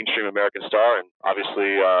mainstream American star, and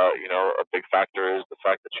obviously, you know, a big factor is the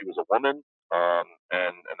fact that she was a woman,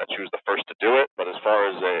 and that she was the first to do it. But as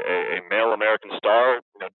far as a male American star,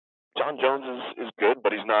 you know, John Jones is good,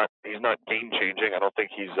 but he's not game changing. I don't think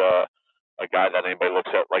he's a guy that anybody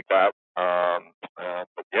looks at like that.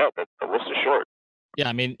 But yeah, the list is short. Yeah,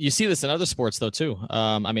 I mean, you see this in other sports, though, too.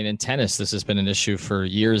 I mean, in tennis, this has been an issue for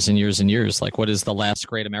years and years and years. Like, what is the last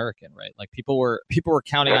great American, right? Like, people were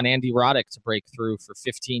counting on Andy Roddick to break through for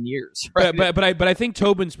 15 years. Right? But I think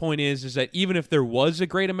Tobin's point is that even if there was a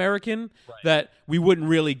great American, that we wouldn't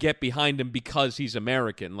really get behind him because he's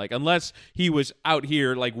American. Like, unless he was out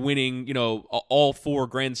here, like, winning, you know, all 4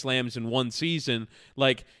 Grand Slams in one season,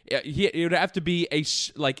 like, it would have to be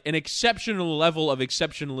an exceptional level of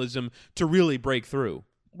exceptionalism to really break through.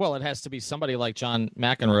 Well, it has to be somebody like John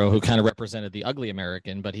McEnroe, who kind of represented the ugly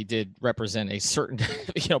American, but he did represent a certain,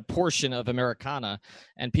 you know, portion of Americana,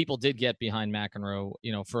 and people did get behind McEnroe,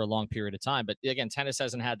 you know, for a long period of time. But again, tennis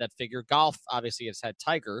hasn't had that figure. Golf obviously has had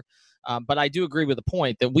Tiger, but I do agree with the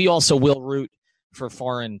point that we also will root for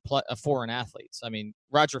foreign athletes. I mean,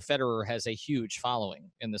 Roger Federer has a huge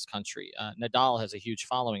following in this country. Nadal has a huge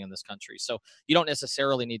following in this country. So you don't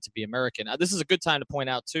necessarily need to be American. This is a good time to point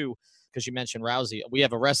out, too, because you mentioned Rousey. We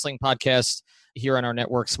have a wrestling podcast here on our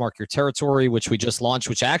network, Mark Your Territory, which we just launched,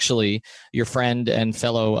 which actually your friend and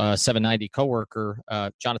fellow 790 coworker,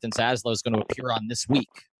 Jonathan Zaslow, is going to appear on this week.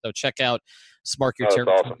 So check out Mark Your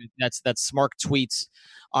Territory. Awesome. That's Mark Tweets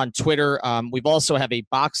on Twitter. We've also have a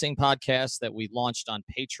boxing podcast that we launched on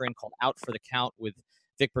Patreon called Out for the Count with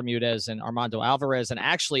Vic Bermudez and Armando Alvarez. And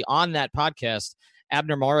actually on that podcast,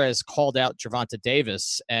 Abner Mares called out Gervonta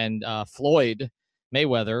Davis, and Floyd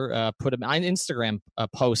Mayweather put an Instagram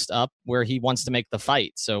post up where he wants to make the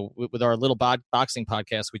fight. So with our little boxing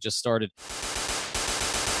podcast we just started.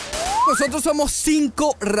 Nosotros somos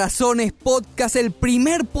 5 Razones Podcast, el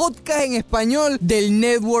primer podcast en español del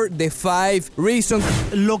network de 5 Reasons.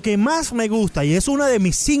 Lo que más me gusta, y es una de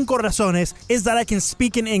mis 5 razones, is that I can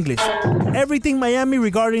speak in English. Everything Miami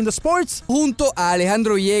regarding the sports. Junto a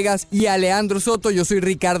Alejandro Villegas y Alejandro Soto, yo soy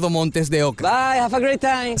Ricardo Montes de Oca. Bye, have a great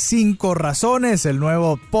time. 5 Razones, el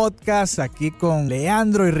nuevo podcast aquí con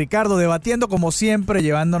Leandro y Ricardo debatiendo como siempre,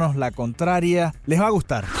 llevándonos la contraria. Les va a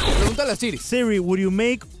gustar. Pregúntale a Siri. Siri, would you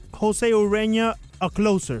make José Ureña a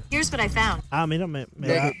closer? Here's what I found.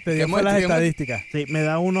 Mira, te dio las estadísticas. Sí, me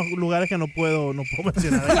da unos lugares que no puedo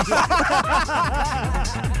mencionar.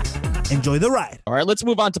 Enjoy the ride. All right, let's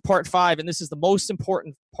move on to part 5, and this is the most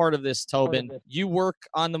important part of this, Tobin. You work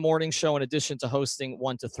on the morning show in addition to hosting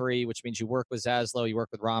 1 to 3, which means you work with Zaslow, you work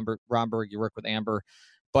with Romberg, you work with Amber.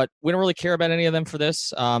 But we don't really care about any of them for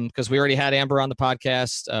this because we already had Amber on the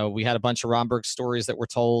podcast. We had a bunch of Romberg stories that were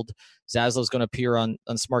told. Zaslow's going to appear on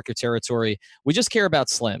Smart Your Territory. We just care about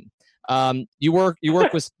Slim. You work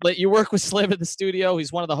with Slim in the studio.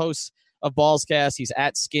 He's one of the hosts of Ballscast. He's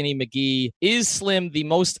at Skinny McGee. Is Slim the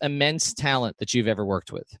most immense talent that you've ever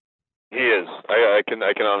worked with? He is. I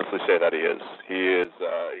can honestly say that he is. He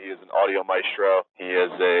is an audio maestro. He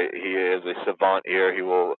is a savant ear. He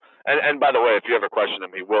will. And by the way, if you ever question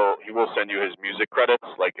him, he will send you his music credits.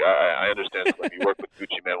 Like I understand Slim. You worked with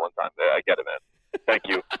Gucci Mane one time. I get it, man. Thank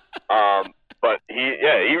you. But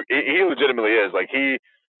he legitimately is. Like we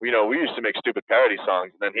used to make stupid parody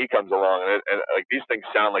songs, and then he comes along, and like these things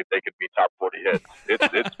sound like they could be top 40 hits.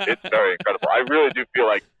 It's very incredible. I really do feel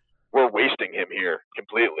like we're wasting him here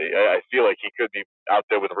completely. I feel like he could be out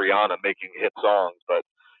there with Rihanna making hit songs, but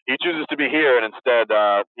he chooses to be here, and instead,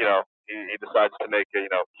 he decides to make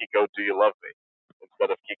Kiko, Do You Love Me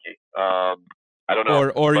instead of Kiki. I don't know.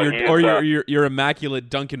 Or your immaculate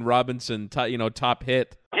Duncan Robinson, top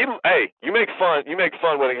hit. You make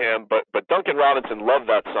fun, Whittingham, but Duncan Robinson loved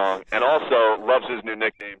that song and also loves his new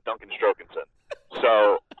nickname, Duncan Strokinson.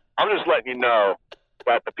 So I'm just letting you know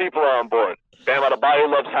that the people are on board. Bam Adebayo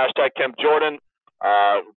loves #Kemp Jordan.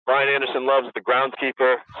 Brian Anderson and loves the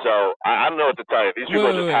groundskeeper. So I don't know what to tell you. These people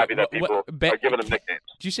are just happy that people are giving him nicknames.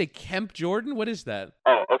 Did you say Kemp Jordan? What is that?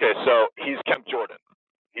 Oh, okay. So he's Kemp Jordan.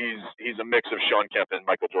 He's a mix of Sean Kemp and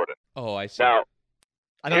Michael Jordan. Oh, I see. Now,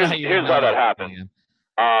 I don't know how here's how that happened.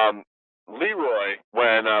 Leroy,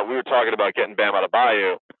 when we were talking about getting Bam out of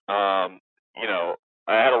Bayou, you know,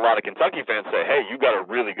 I had a lot of Kentucky fans say, "Hey, you got a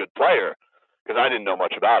really good player," because I didn't know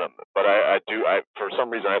much about him. But I for some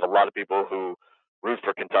reason, I have a lot of people who root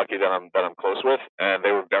for Kentucky that I'm close with, and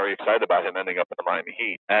they were very excited about him ending up in the Miami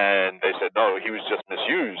Heat. And they said, "No, he was just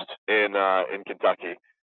misused in Kentucky."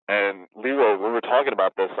 And Leroy, we were talking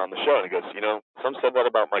about this on the show, and he goes, "You know, some said that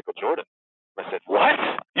about Michael Jordan." I said, "What?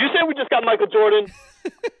 You said we just got Michael Jordan?"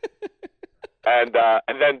 And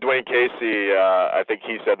then Dwayne Casey, I think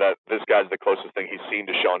he said that this guy's the closest thing he's seen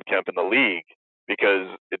to Sean Kemp in the league,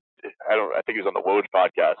 because I think he was on the Woj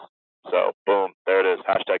podcast. So boom, there it is.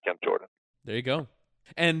 Hashtag Kemp Jordan. There you go.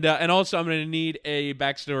 And also, I'm going to need a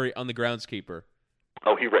backstory on the groundskeeper.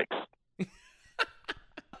 Oh, he rakes.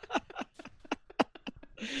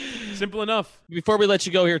 Simple enough. Before we let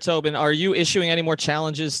you go here, Tobin, are you issuing any more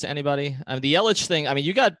challenges to anybody? The Yelich thing, I mean,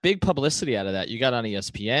 you got big publicity out of that. You got on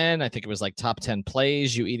ESPN. I think it was like top 10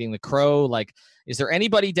 plays, you eating the crow. Like, is there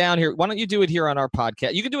anybody down here? Why don't you do it here on our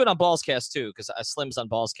podcast? You can do it on Ballscast too, because Slim's on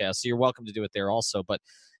Ballscast, so you're welcome to do it there also. But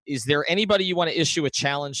is there anybody you want to issue a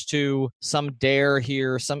challenge to? Some dare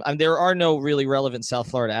here? There are no really relevant South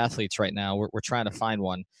Florida athletes right now. We're trying to find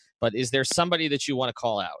one. But is there somebody that you want to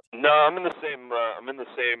call out? No, I'm in the same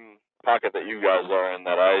pocket that you guys are in,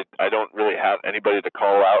 that I don't really have anybody to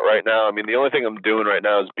call out right now. I mean, the only thing I'm doing right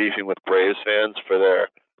now is beefing with Braves fans for their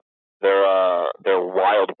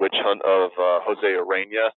wild witch hunt of Jose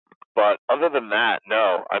Urena. But other than that,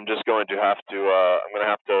 no, I'm just going to have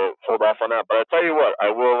to hold off on that. But I tell you what,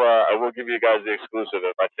 I will give you guys the exclusive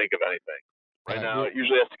if I think of anything. Right now, it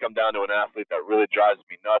usually has to come down to an athlete that really drives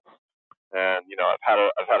me nuts. And you know, I've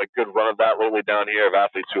had a good run of that lately down here, of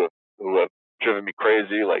athletes who have driven me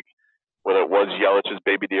crazy, like whether it was Yelich's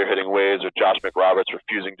baby deer hitting waves or Josh McRoberts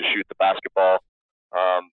refusing to shoot the basketball.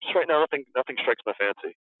 Just right now, nothing strikes my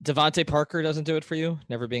fancy. Devontae Parker doesn't do it for you,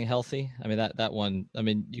 never being healthy. I mean, that one. I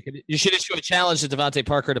mean, you should issue a challenge to Devontae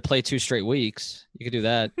Parker to play 2 straight weeks. You could do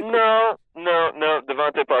that. No.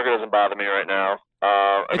 Devontae Parker doesn't bother me right now.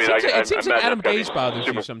 It seems like Adam Gase bothers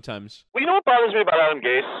you sometimes. Well, you know what bothers me about Adam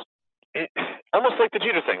Gase? Almost like the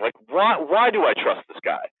Jeter thing. Like, why do I trust this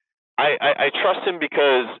guy? I trust him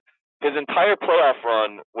because his entire playoff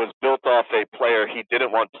run was built off a player he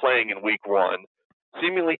didn't want playing in week 1.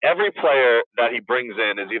 Seemingly every player that he brings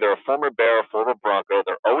in is either a former Bear or former Bronco.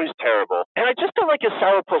 They're always terrible. And I just don't like his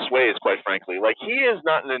sourpuss ways, quite frankly. Like, he is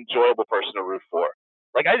not an enjoyable person to root for.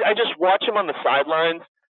 Like, I just watch him on the sidelines.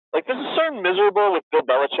 Like, there's a certain miserable with Bill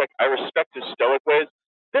Belichick. I respect his stoic ways.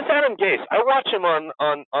 This Adam Gase, I watch him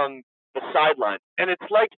on the sideline, and it's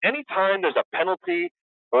like anytime there's a penalty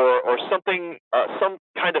or something, some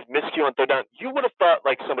kind of miscue on third down, you would have thought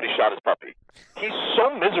like somebody shot his puppy. He's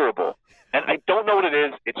so miserable, and I don't know what it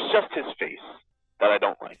is. It's just his face that I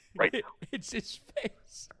don't like right now. It's his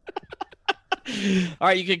face. All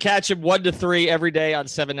right, you can catch him 1 to 3 every day on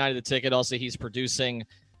 790 The Ticket. Also, he's producing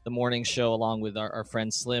the morning show along with our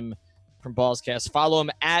friend Slim from Ballscast. Follow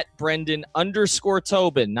him at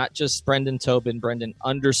Brendan_Tobin, not just Brendan Tobin,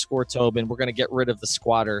 Brendan_Tobin. We're going to get rid of the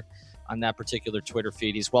squatter on that particular Twitter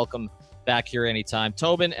feed. He's welcome back here anytime.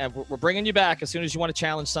 Tobin, and we're bringing you back as soon as you want to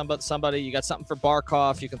challenge somebody. You got something for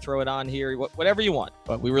Barkov, you can throw it on here, whatever you want.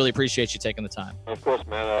 But we really appreciate you taking the time. Of course,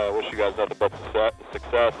 man. I wish you guys nothing but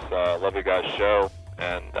success. Love your guys' show,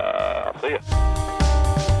 and I'll see you.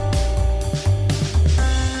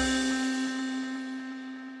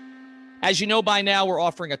 As you know by now, we're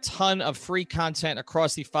offering a ton of free content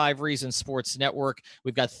across the 5 Reasons Sports Network.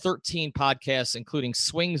 We've got 13 podcasts, including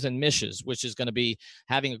Swings and Mishes, which is going to be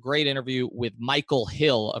having a great interview with Michael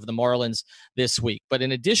Hill of the Marlins this week. But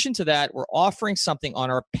in addition to that, we're offering something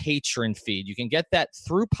on our Patreon feed. You can get that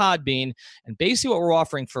through Podbean. And basically what we're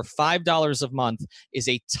offering for $5 a month is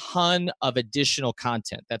a ton of additional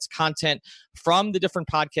content. That's content from the different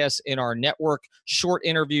podcasts in our network, short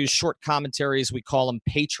interviews, short commentaries. We call them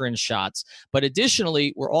Patron Shots. But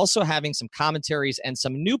additionally, we're also having some commentaries and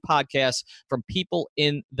some new podcasts from people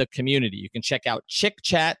in the community. You can check out Chick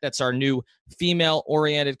Chat. That's our new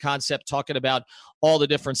female-oriented concept, talking about all the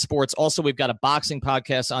different sports. Also, we've got a boxing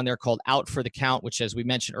podcast on there called Out for the Count, which, as we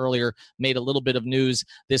mentioned earlier, made a little bit of news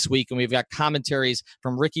this week. And we've got commentaries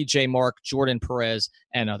from Ricky J. Mark, Jordan Perez,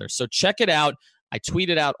 and others. So check it out. I tweet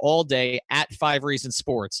it out all day at 5 Reasons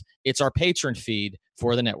Sports. It's our patron feed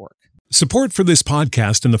for the network. Support for this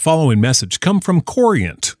podcast and the following message come from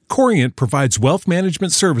Corient. Corient provides wealth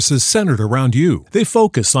management services centered around you. They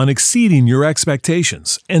focus on exceeding your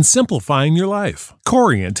expectations and simplifying your life.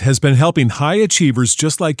 Corient has been helping high achievers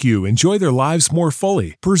just like you enjoy their lives more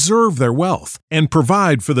fully, preserve their wealth, and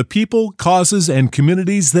provide for the people, causes, and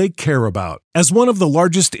communities they care about. As one of the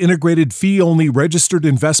largest integrated fee-only registered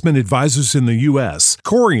investment advisors in the U.S.,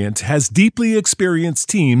 Corient has deeply experienced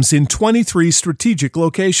teams in 23 strategic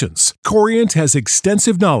locations. Corient has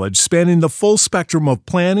extensive knowledge spanning the full spectrum of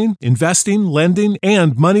planning, investing, lending,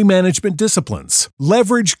 and money management disciplines.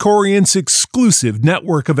 Leverage Corient's exclusive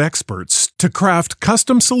network of experts to craft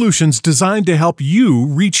custom solutions designed to help you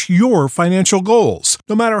reach your financial goals,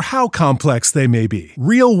 no matter how complex they may be.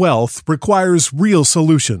 Real wealth requires real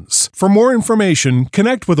solutions. For more information,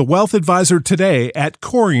 connect with a wealth advisor today at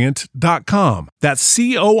Corient.com. That's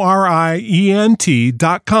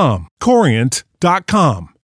Corient.com. Corient.com.